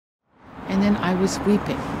And then I was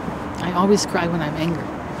weeping. I always cry when I'm angry.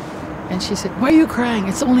 And she said, "Why are you crying?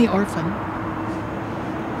 It's only orphan."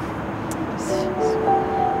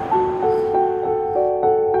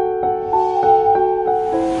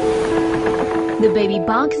 The baby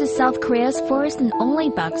box is South Korea's first and only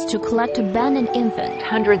box to collect abandoned infants.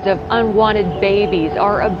 Hundreds of unwanted babies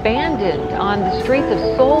are abandoned on the streets of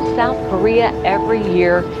Seoul, South Korea every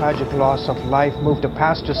year. Tragic loss of life moved the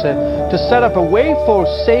pastor to set up a way for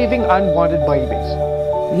saving unwanted babies.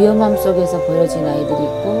 위험함 속에서 버려진 아이들이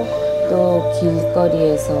있고 또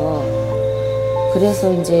길거리에서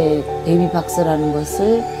그래서 이제 베이비 박스라는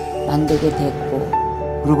것을 만들게 됐고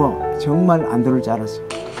그리고 정말 안 들을 줄 알았어요.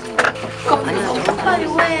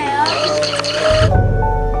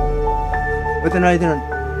 어떤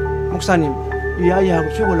아이들은 목사님 이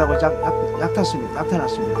아이하고 죽으려고 약타났습니다.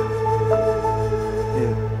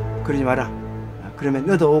 예, 그러지 마라. 그러면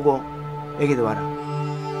너도 오고 애기도 와라.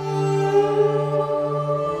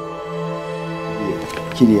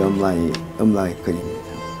 길이 엄마의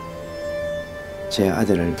글입니다. 제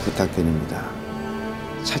아들을 부탁드립니다.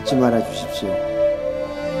 찾지 말아 주십시오.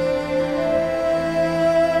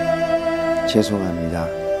 죄송합니다.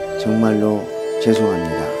 정말로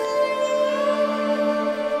죄송합니다.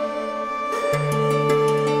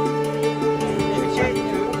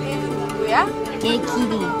 누구야? 얘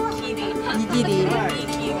길이.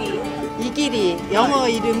 이길이. 영어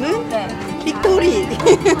이름은 빅토리.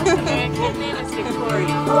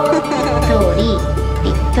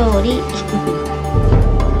 빅토리.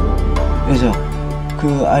 그래서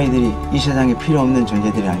그 아이들이 이 세상에 필요 없는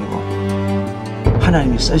존재들이 아니고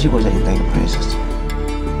하나님이 쓰시고자 이 땅에 보내셨어요.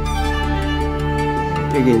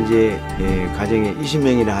 여기 이제 가정에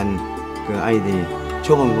 20명이나 한 그 아이들이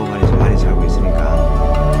좁은 공간에서 많이 살고 있으니까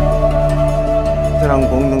특별한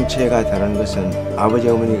공동체가 다른 것은 아버지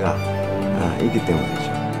어머니가 있기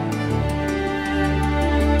때문이죠.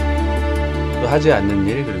 또 하지 않는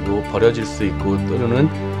일 그리고 버려질 수 있고 또는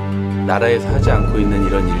나라에서 하지 않고 있는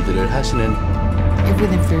이런 일들을 하시는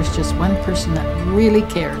Even if there's just one person that really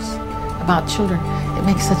cares about children, it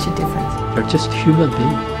makes such a difference. They're just human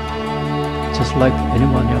beings, just like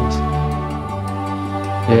anyone else.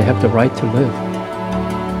 They have the right to live.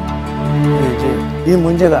 이제 이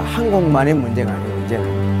문제가 한국만의 문제가 아니고 문제가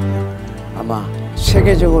아마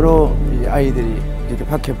세계적으로 이 아이들이 이렇게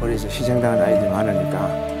박혀버려서 희생당한 아이들이 많으니까.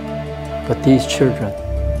 But these children,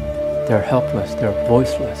 they're helpless, they're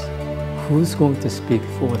voiceless. Who's going to speak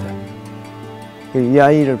for them? 이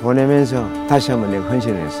아이를 보내면서 다시 한번 내가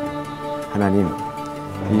헌신을 했어요. 하나님,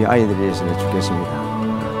 이 아이들을 위해서 내가 죽겠습니다.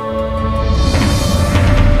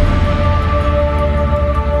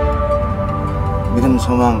 믿음,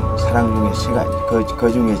 소망, 사랑 중에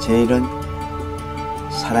그 중에 제일은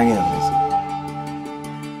사랑이라고